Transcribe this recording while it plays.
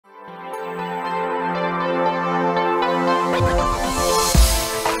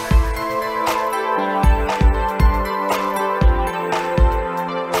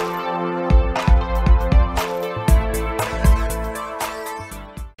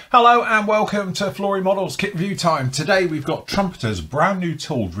Hello and welcome to Fairey Models Kit Review Time. Today we've got Trumpeter's brand new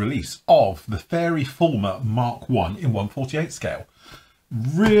tooled release of the Fairey Fulmar Mark 1 in 1/48 scale.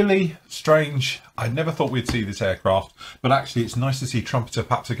 Really strange. I never thought we'd see this aircraft, but actually it's nice to see Trumpeter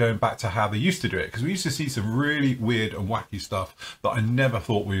perhaps going back to how they used to do it, because we used to see some really weird and wacky stuff that I never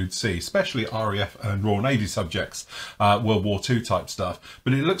thought we would see, especially RAF and Royal Navy subjects, World War II type stuff.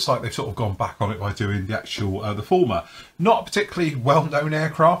 But it looks like they've sort of gone back on it by doing the actual the Fulmar. Not a particularly well-known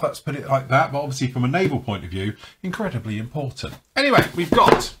aircraft, let's put it like that, but obviously from a naval point of view, incredibly important. Anyway, we've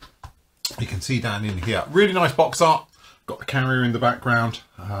got, you can see down in here, really nice box art. Got the carrier in the background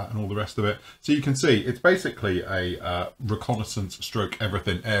and all the rest of it. So you can see it's basically a reconnaissance stroke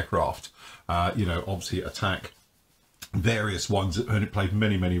everything aircraft. You know, obviously attack, various ones, and it played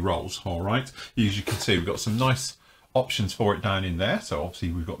many roles. All right, as you can see, we've got some nice options for it down in there. So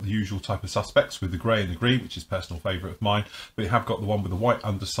obviously we've got the usual type of suspects with the grey and the green, which is a personal favourite of mine. But you have got the one with the white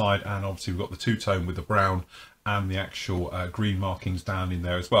underside, and obviously we've got the two-tone with the brown and the actual green markings down in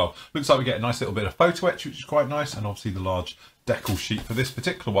there as well. Looks like we get a nice little bit of photo etch, which is quite nice, and obviously the large decal sheet for this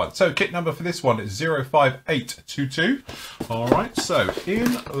particular one. So kit number for this one is 05822. All right, so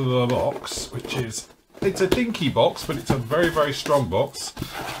in the box, which is, it's a dinky box, but it's a very strong box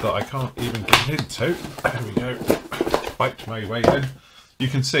that I can't even get into. There we go. Bite my way in. You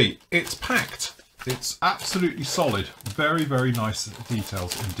can see it's packed. It's absolutely solid. Very nice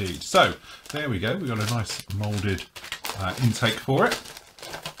details indeed. So there we go. We've got a nice moulded intake for it.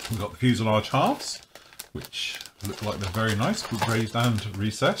 We've got the fuselage halves, which look like they're very nice, raised and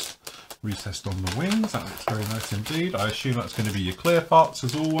recessed. Recessed on the wings. That looks very nice indeed. I assume that's going to be your clear parts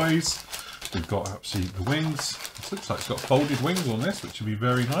as always. We've got actually the wings. This looks like it's got folded wings on this, which would be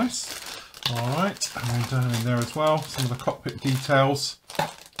very nice. All right, and then down in there as well, some of the cockpit details.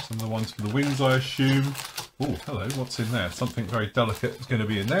 Some of the ones for the wings, I assume. Oh, hello, what's in there? Something very delicate is going to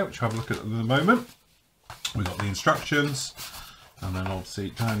be in there, which we'll have a look at in a moment. We've got the instructions, and then obviously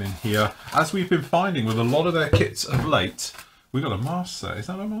down in here, as we've been finding with a lot of their kits of late, we've got a mast set. Is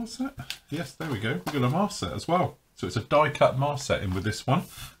that a mast set? Yes, there we go. We've got a mast set as well. So it's a die-cut mast set in with this one,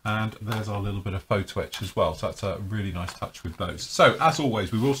 and there's our little bit of photo etch as well. So that's a really nice touch with those. So as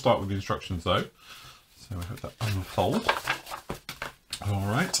always, we will start with the instructions though. So we have that unfold. All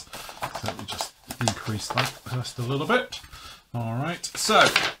right, so let me just increase that just a little bit. All right, so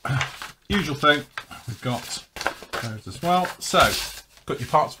usual thing, we've got those as well. So got your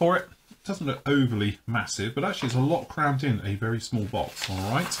parts for it. It doesn't look overly massive, but actually it's a lot crammed in a very small box.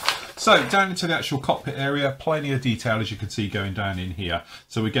 All right, so down into the actual cockpit area, plenty of detail as you can see going down in here.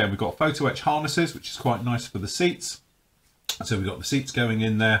 So again, we've got photo etch harnesses, which is quite nice for the seats. So we've got the seats going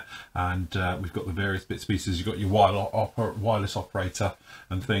in there, and we've got the various bits and pieces. You've got your wireless operator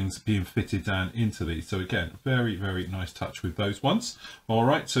and things being fitted down into these. So again, very nice touch with those ones. All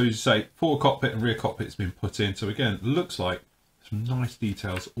right, so as you say, forward cockpit and rear cockpit's been put in. So again, looks like some nice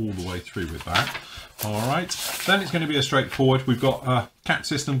details all the way through with that. All right, then it's going to be a straightforward. We've got a cat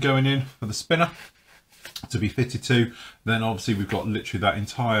system going in for the spinner to be fitted to. Then obviously we've got literally that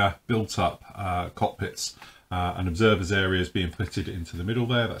entire built-up cockpits and observers areas being fitted into the middle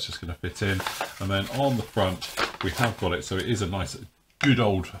there. That's just going to fit in, and then on the front we have got it, so it is a nice good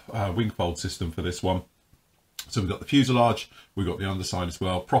old wing fold system for this one. So we've got the fuselage, we've got the underside as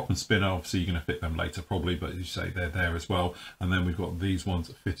well, prop and spinner, obviously you're going to fit them later probably, but as you say, they're there as well. And then we've got these ones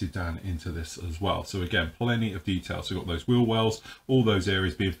fitted down into this as well. So again, plenty of detail. So we've got those wheel wells, all those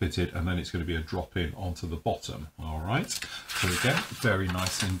areas being fitted, and then it's going to be a drop in onto the bottom. All right, so again, very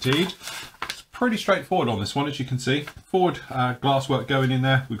nice indeed. Pretty straightforward on this one, as you can see. Forward glass work going in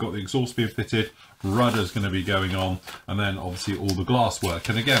there. We've got the exhaust being fitted, rudder's going to be going on, and then obviously all the glass work.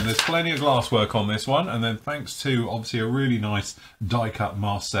 And again, there's plenty of glass work on this one, and then thanks to obviously a really nice die-cut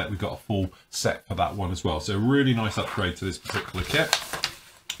mast set, we've got a full set for that one as well. So really nice upgrade to this particular kit.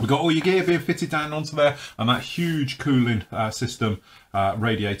 We've got all your gear being fitted down onto there, and that huge cooling system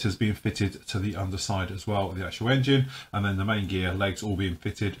radiators being fitted to the underside as well of the actual engine, and then the main gear legs all being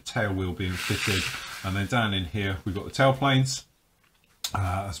fitted, tail wheel being fitted, and then down in here we've got the tail planes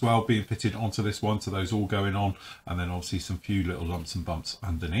as well being fitted onto this one, so those all going on, and then obviously some few little lumps and bumps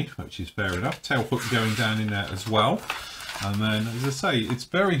underneath, which is fair enough. Tail hook going down in there as well. And then, as I say, it's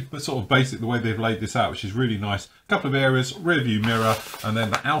very sort of basic the way they've laid this out, which is really nice. A couple of areas, rear view mirror, and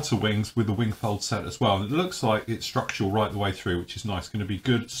then the outer wings with the wing fold set as well. And it looks like it's structural right the way through, which is nice. Going to be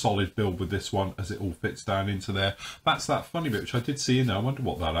good, solid build with this one as it all fits down into there. That's that funny bit, which I did see in there. I wonder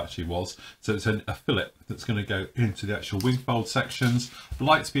what that actually was. So it's a fillet that's going to go into the actual wing fold sections. The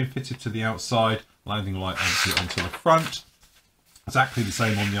lights being fitted to the outside, landing light onto the front. Exactly the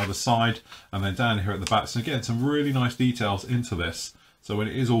same on the other side, and then down here at the back. So again, some really nice details into this. So when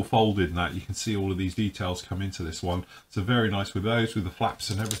it is all folded and that, you can see all of these details come into this one. So very nice with those, with the flaps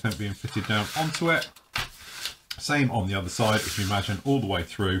and everything being fitted down onto it. Same on the other side, if you imagine, all the way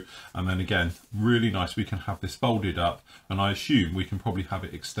through. And then again, really nice, we can have this folded up, and I assume we can probably have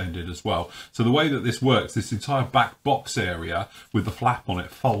it extended as well. So the way that this works, this entire back box area with the flap on it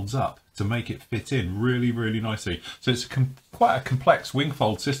folds up to make it fit in really, really nicely. So it's quite a complex wing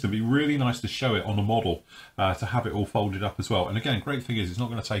fold system. It'd be really nice to show it on a model, to have it all folded up as well. And again, great thing is it's not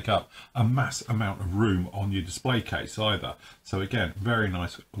going to take up a mass amount of room on your display case either. So again, very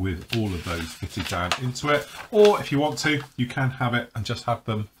nice with all of those fitted down into it. Or if you want to, you can have it and just have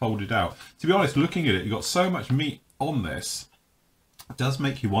them folded out. To be honest, looking at it, you've got so much meat on this, it does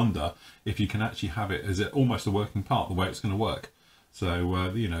make you wonder if you can actually have it as almost a working part, the way it's going to work. So,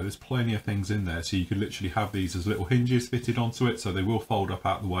 you know, there's plenty of things in there. So you could literally have these as little hinges fitted onto it. So they will fold up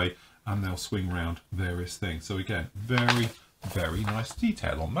out the way and they'll swing around various things. So again, very, very nice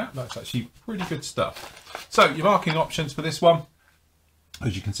detail on that. That's actually pretty good stuff. So your marking options for this one,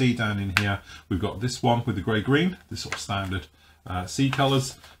 as you can see down in here, we've got this one with the grey-green, this sort of standard sea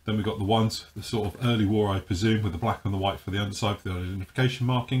colours. Then we've got the ones, the sort of early war, I presume, with the black and the white for the underside for the identification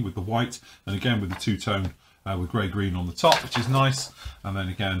marking, with the white, and again with the two-tone with grey-green on the top, which is nice. And then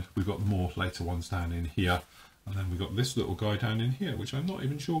again, we've got the more later ones down in here. And then we've got this little guy down in here, which I'm not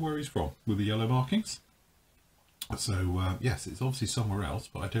even sure where he's from, with the yellow markings. So yes, it's obviously somewhere else,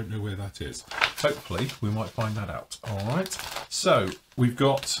 but I don't know where that is. Hopefully we might find that out. All right, so we've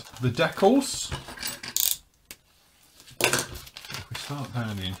got the decals. If we start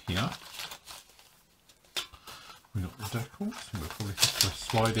down in here, we've got the decals. We'll probably have to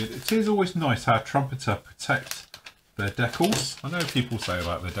slide it. It is always nice how Trumpeter protect their decals. I know people say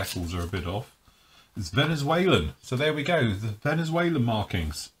about their decals are a bit off. It's Venezuelan, so there we go, the Venezuelan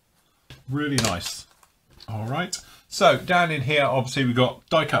markings. Really nice. All right, so down in here, obviously we've got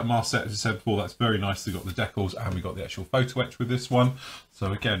die cut mask set, as I said before. That's very nice. We've got the decals and we've got the actual photo etch with this one.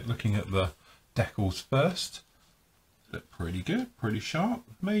 So again, looking at the decals first, look pretty good, pretty sharp,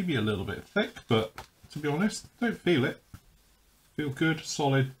 maybe a little bit thick, but to be honest, don't feel it. Feel good,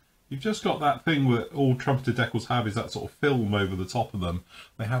 solid. You've just got that thing that all Trumpeter decals have, is that sort of film over the top of them.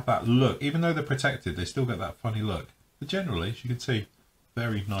 They have that look, even though they're protected, they still get that funny look. But generally, as you can see,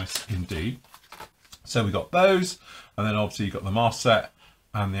 very nice indeed. So we got those, and then obviously you've got the mask set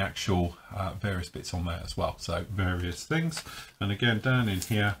and the actual various bits on there as well. So various things. And again, down in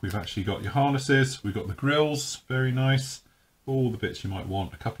here, we've actually got your harnesses, we've got the grills, very nice. All the bits you might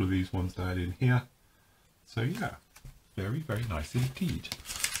want, a couple of these ones down in here. So yeah, very, very nice indeed.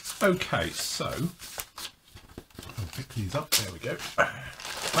 Okay, so I'll pick these up, there we go.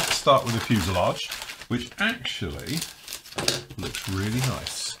 Let's start with the fuselage, which actually looks really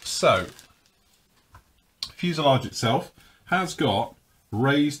nice. So, fuselage itself has got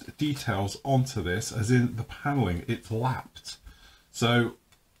raised details onto this, as in the panelling, it's lapped. So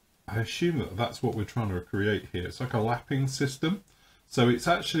I assume that that's what we're trying to create here. It's like a lapping system. So it's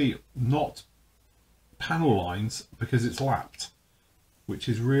actually not panel lines because it's lapped, which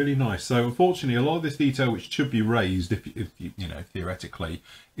is really nice. So unfortunately, a lot of this detail, which should be raised if you know, theoretically,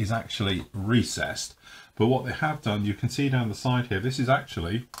 is actually recessed. But what they have done, you can see down the side here, this is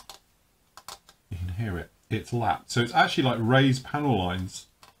actually, you can hear it, it's lapped. So it's actually like raised panel lines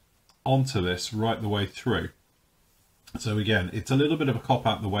onto this right the way through. So again, it's a little bit of a cop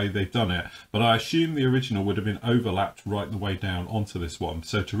out the way they've done it, but I assume the original would have been overlapped right the way down onto this one.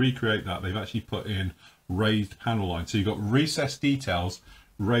 So to recreate that, they've actually put in raised panel lines. So you've got recessed details,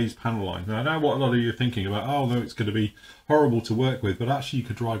 raised panel lines. Now I know what a lot of you are thinking about, oh no, it's going to be horrible to work with, but actually you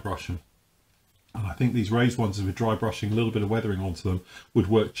could dry brush them. And I think these raised ones with dry brushing, a little bit of weathering onto them, would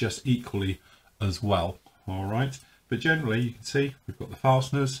work just equally as well. All right, but generally you can see we've got the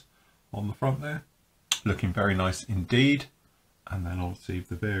fasteners on the front there, looking very nice indeed. And then obviously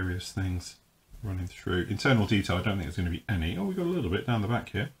the various things running through. Internal detail, I don't think there's going to be any. Oh, we've got a little bit down the back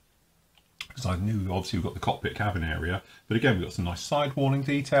here, because I knew obviously we've got the cockpit cabin area, but again we've got some nice sidewalling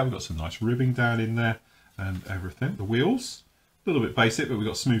detail, we've got some nice ribbing down in there and everything. The wheels, a little bit basic, but we've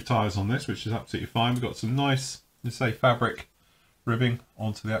got smooth tyres on this, which is absolutely fine. We've got some nice, let's say, fabric ribbing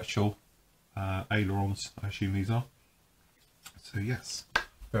onto the actual ailerons, I assume these are. So yes,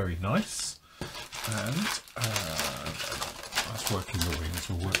 very nice. And let's work in the wings,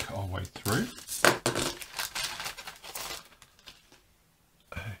 we'll work our way through.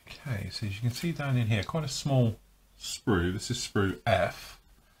 Okay, so as you can see down in here, quite a small sprue. This is sprue F.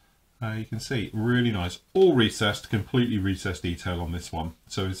 You can see really nice, all recessed, completely recessed detail on this one.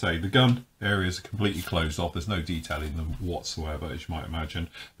 So as I say, the gun areas are completely closed off. There's no detail in them whatsoever, as you might imagine.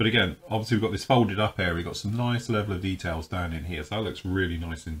 But again, obviously we've got this folded up area. We've got some nice level of details down in here. So that looks really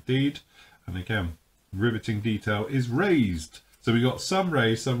nice indeed. And again, riveting detail is raised. So we've got some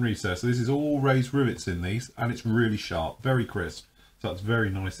raised, some recessed. So this is all raised rivets in these, and it's really sharp, very crisp. So that's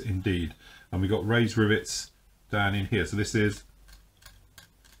very nice indeed. And we've got raised rivets down in here. So this is,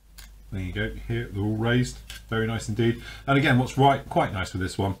 there you go, here they're all raised, very nice indeed. And again, what's quite nice with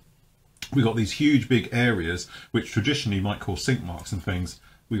this one, we've got these huge big areas which traditionally might cause sink marks and things.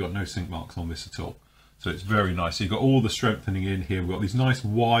 We've got no sink marks on this at all, so it's very nice. So you've got all the strengthening in here. We've got these nice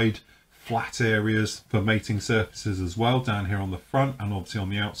wide flat areas for mating surfaces as well down here on the front and obviously on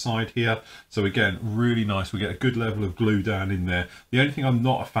the outside here. So again, really nice. We get a good level of glue down in there. The only thing I'm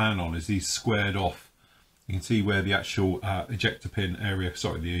not a fan on is these squared off. You can see where the actual ejector pin area,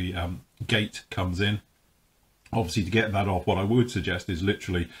 sorry, the gate comes in. Obviously, to get that off, what I would suggest is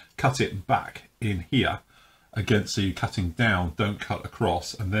literally cut it back in here against, so you're cutting down, don't cut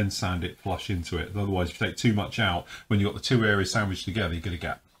across, and then sand it flush into it. Otherwise, if you take too much out, when you've got the two areas sandwiched together, you get a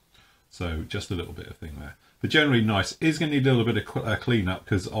gap. So just a little bit of thing there. But generally nice. It is going to need a little bit of clean up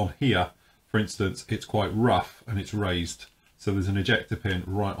because on here, for instance, it's quite rough and it's raised. So there's an ejector pin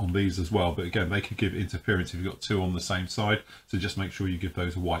right on these as well. But again, they could give interference if you've got two on the same side. So just make sure you give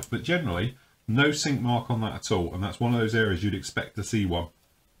those a wipe. But generally, no sink mark on that at all. And that's one of those areas you'd expect to see one.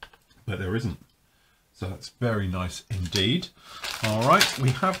 But there isn't. So that's very nice indeed. All right, we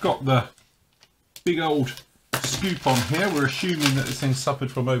have got the big old scoop on here. We're assuming that this thing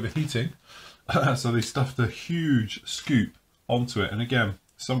suffered from overheating. So they stuffed a huge scoop onto it. And again,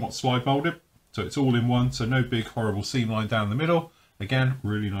 somewhat slide molded. So it's all in one, so no big horrible seam line down the middle. Again,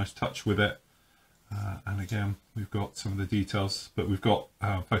 really nice touch with it. And again, we've got some of the details, but we've got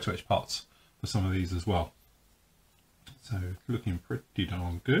photo etch parts for some of these as well. So looking pretty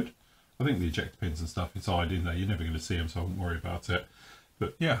darn good. I think the ejector pins and stuff inside in there, you're never going to see them, so I won't worry about it.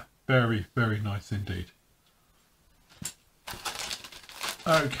 But yeah, very, very nice indeed.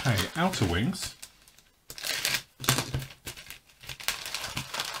 Okay, outer wings.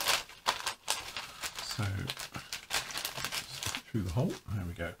 So through the hole, there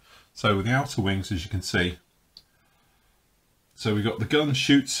we go. So with the outer wings, as you can see, so we've got the gun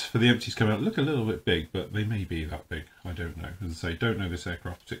chutes for the empties coming out. Look a little bit big, but they may be that big. I don't know. As I say, don't know this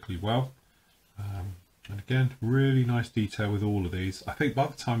aircraft particularly well. And again, really nice detail with all of these. I think by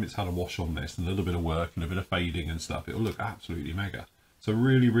the time it's had a wash on this and a little bit of work and a bit of fading and stuff, it'll look absolutely mega. So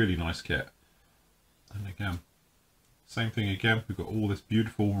really, really nice kit. And again, same thing again, we've got all this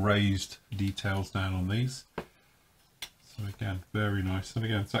beautiful raised details down on these. So again, very nice. And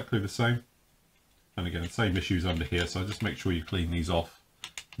again, exactly the same. And again, same issues under here. So just make sure you clean these off. You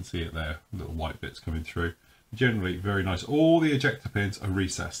can see it there, little white bits coming through. Generally, very nice. All the ejector pins are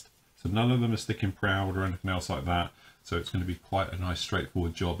recessed. So none of them are sticking proud or anything else like that. So it's going to be quite a nice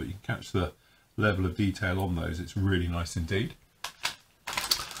straightforward job, but you can catch the level of detail on those. It's really nice indeed.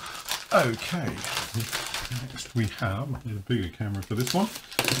 Okay, next we have, I need a bigger camera for this one.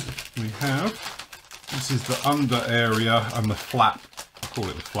 We have, this is the under area and the flap. I call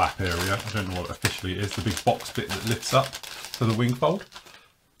it the flap area. I don't know what officially it is. The big box bit that lifts up for the wing fold.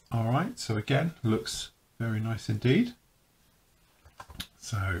 All right, so again, looks very nice indeed.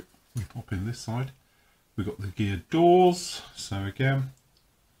 So we pop in this side. We've got the geared doors. So again,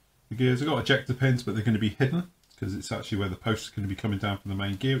 the gears have got ejector pins, but they're going to be hidden, because it's actually where the post is going to be coming down from the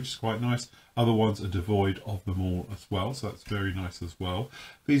main gear, which is quite nice. Other ones are devoid of them all as well, so that's very nice as well.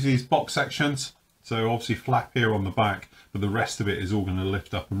 These are these box sections, so obviously flap here on the back, but the rest of it is all going to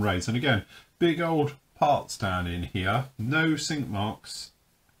lift up and raise. And again, big old parts down in here, no sink marks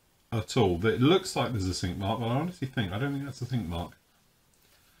at all. It looks like there's a sink mark, but I honestly think, I don't think that's a sink mark.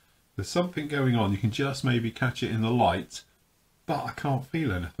 There's something going on, you can just maybe catch it in the light, but I can't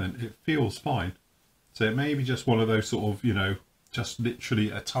feel anything. It feels fine. So it may be just one of those sort of, you know, just literally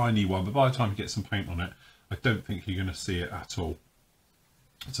a tiny one, but by the time you get some paint on it, I don't think you're going to see it at all.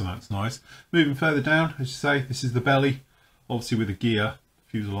 So that's nice. Moving further down, as you say, this is the belly, obviously with a gear,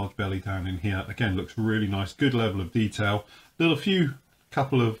 fuselage belly down in here. Again, looks really nice, good level of detail.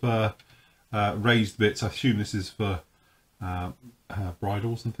 Couple of raised bits. I assume this is for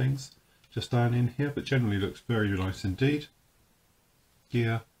bridles and things, just down in here, but generally looks very nice indeed.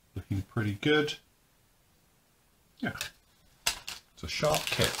 Gear looking pretty good. Yeah, it's a sharp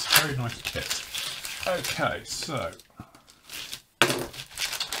kit, very nice kit. Okay, so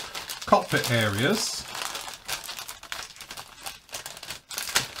cockpit areas.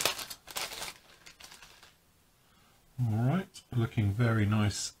 All right, looking very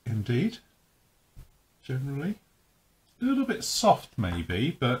nice indeed. Generally. A little bit soft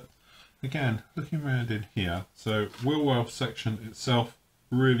maybe, but again, looking around in here, so wheel well section itself,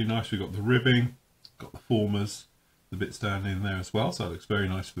 really nice. We've got the ribbing, got the formers, the bits down in there as well, so that looks very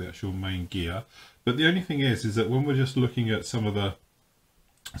nice for the actual main gear. But the only thing is that when we're just looking at some of the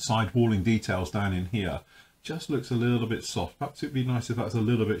side walling details down in here, just looks a little bit soft. Perhaps it'd be nice if that's a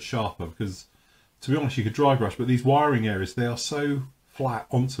little bit sharper, because to be honest, you could dry brush, but these wiring areas, they are so flat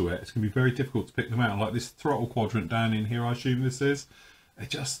onto it, it's going to be very difficult to pick them out. Like this throttle quadrant down in here, I assume this is, it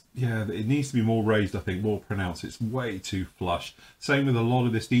just, yeah, it needs to be more raised, I think, more pronounced. It's way too flush. Same with a lot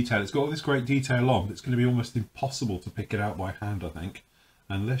of this detail. It's got all this great detail on, but it's going to be almost impossible to pick it out by hand, I think,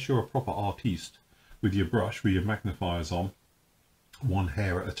 unless you're a proper artiste with your brush, with your magnifiers on, one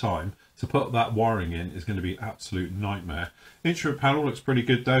hair at a time. To put that wiring in is going to be absolute nightmare. Instrument panel looks pretty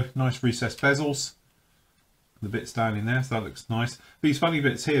good though. Nice recessed bezels. The bits down in there, so that looks nice. These funny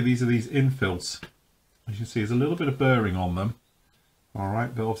bits here, these are these infills. As you can see, there's a little bit of burring on them.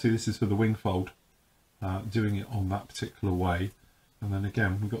 Alright, but obviously this is for the wing fold, doing it on that particular way. And then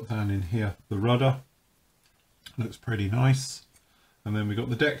again, we've got down in here the rudder, looks pretty nice. And then we've got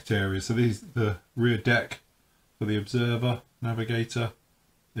the decked area, so these the rear deck for the observer, navigator,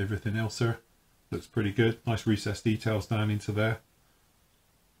 everything else there. Looks pretty good, nice recessed details down into there.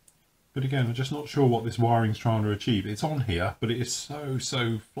 But again, I'm just not sure what this wiring's trying to achieve. It's on here, but it is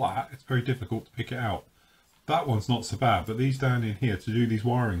so flat, it's very difficult to pick it out. That one's not so bad, but these down in here to do these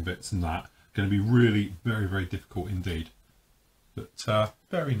wiring bits and that, going to be really very difficult indeed. But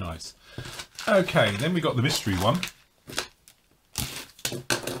very nice. Okay, then we got the mystery one.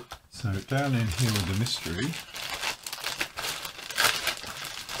 So down in here with the mystery.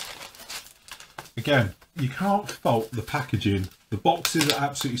 Again, you can't fault the packaging. The boxes are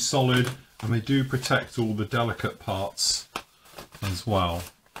absolutely solid and they do protect all the delicate parts as well.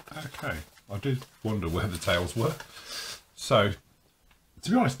 Okay, I did wonder where the tails were. So,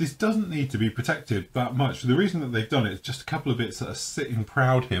 to be honest, this doesn't need to be protected that much. The reason that they've done it is just a couple of bits that are sitting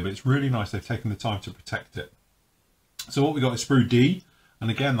proud here, but it's really nice they've taken the time to protect it. So what we got is sprue D, and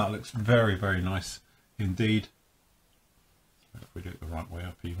again, that looks very nice indeed. So if we do it the right way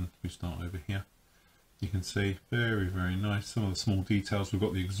up even, we start over here. You can see very nice. Some of the small details. We've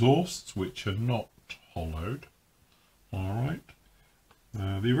got the exhausts, which are not hollowed. Alright.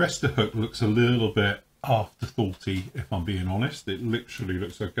 The arrestor hook looks a little bit afterthoughty, if I'm being honest. It literally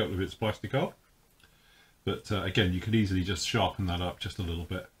looks like a couple of bits of plastic off. But again, you could easily just sharpen that up just a little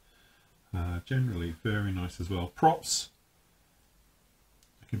bit. Generally, very nice as well. Props.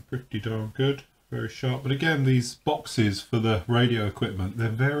 Looking pretty darn good. Very sharp. But again, these boxes for the radio equipment, they're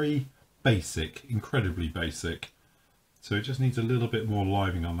very basic, incredibly basic. So it just needs a little bit more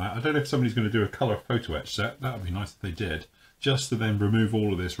living on that. I don't know if somebody's going to do a colour photo etch set. That would be nice if they did. Just to then remove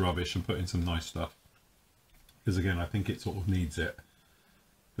all of this rubbish and put in some nice stuff. Because again, I think it sort of needs it.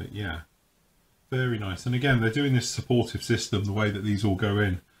 But yeah, very nice. And again, they're doing this supportive system, the way that these all go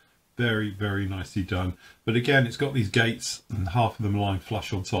in. Very nicely done. But again, it's got these gates and half of them lying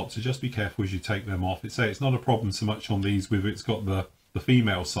flush on top. So just be careful as you take them off. It's not a problem so much on these with it's got the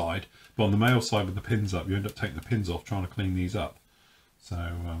female side, but on the male side with the pins up, you end up taking the pins off trying to clean these up.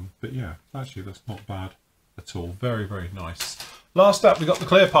 So, but yeah, actually that's not bad at all. Very nice. Last up, we got the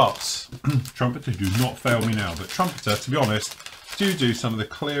clear parts. Trumpeter, do not fail me now, but Trumpeter, to be honest, do some of the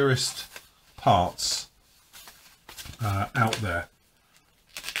clearest parts out there.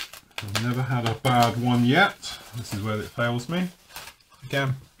 I've never had a bad one yet. This is where it fails me.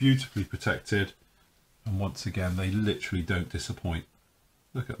 Again, beautifully protected, and once again, they literally don't disappoint.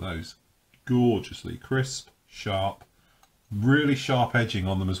 Look at those. Gorgeously crisp, sharp, really sharp edging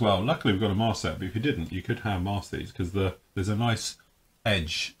on them as well. Luckily we've got a mask set, but if you didn't, you could hand mask these because there's a nice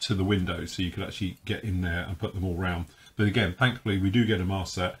edge to the window, so you could actually get in there and put them all round. But again, thankfully we do get a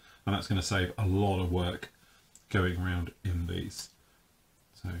mask set, and that's going to save a lot of work going around in these.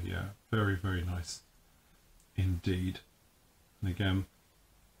 So yeah, very nice indeed. And again,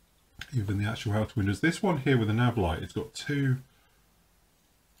 even the actual outer windows. This one here with the nav light, it's got two,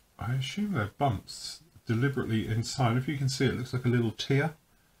 I assume they're bumps deliberately inside. If you can see, it looks like a little tear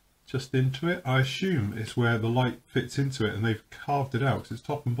just into it. I assume it's where the light fits into it, and they've carved it out because it's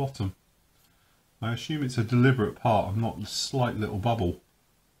top and bottom. I assume it's a deliberate part and not a slight little bubble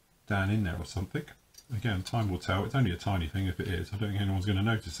down in there or something. Again, time will tell. It's only a tiny thing if it is. I don't think anyone's going to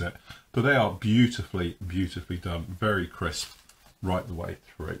notice it. But they are beautifully done. Very crisp right the way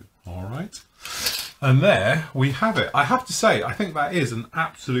through. All right. And there we have it. I have to say, I think that is an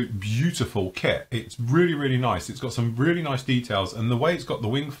absolute beautiful kit. It's really nice. It's got some really nice details, and the way it's got the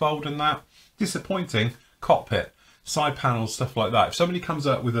wing fold and that, disappointing cockpit. side panels, stuff like that. If somebody comes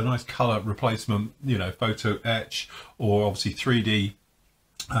up with a nice color replacement, you know, photo etch, or obviously 3D,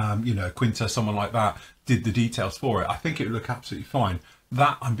 you know, Quinta, someone like that did the details for it, I think it would look absolutely fine.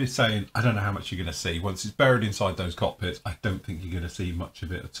 That, I'm just saying, I don't know how much you're going to see. Once it's buried inside those cockpits, I don't think you're going to see much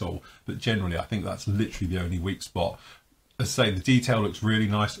of it at all. But generally, I think that's literally the only weak spot. As I say, the detail looks really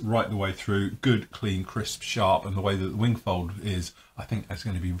nice right the way through, good, clean, crisp, sharp, and the way that the wing fold is, I think that's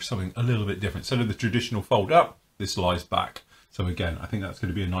going to be something a little bit different. Instead of the traditional fold up, this lies back. So again, I think that's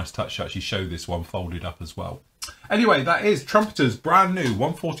going to be a nice touch to actually show this one folded up as well. Anyway, that is Trumpeter's brand new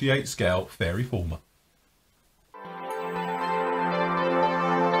 1/48 scale Fairey Fulmar.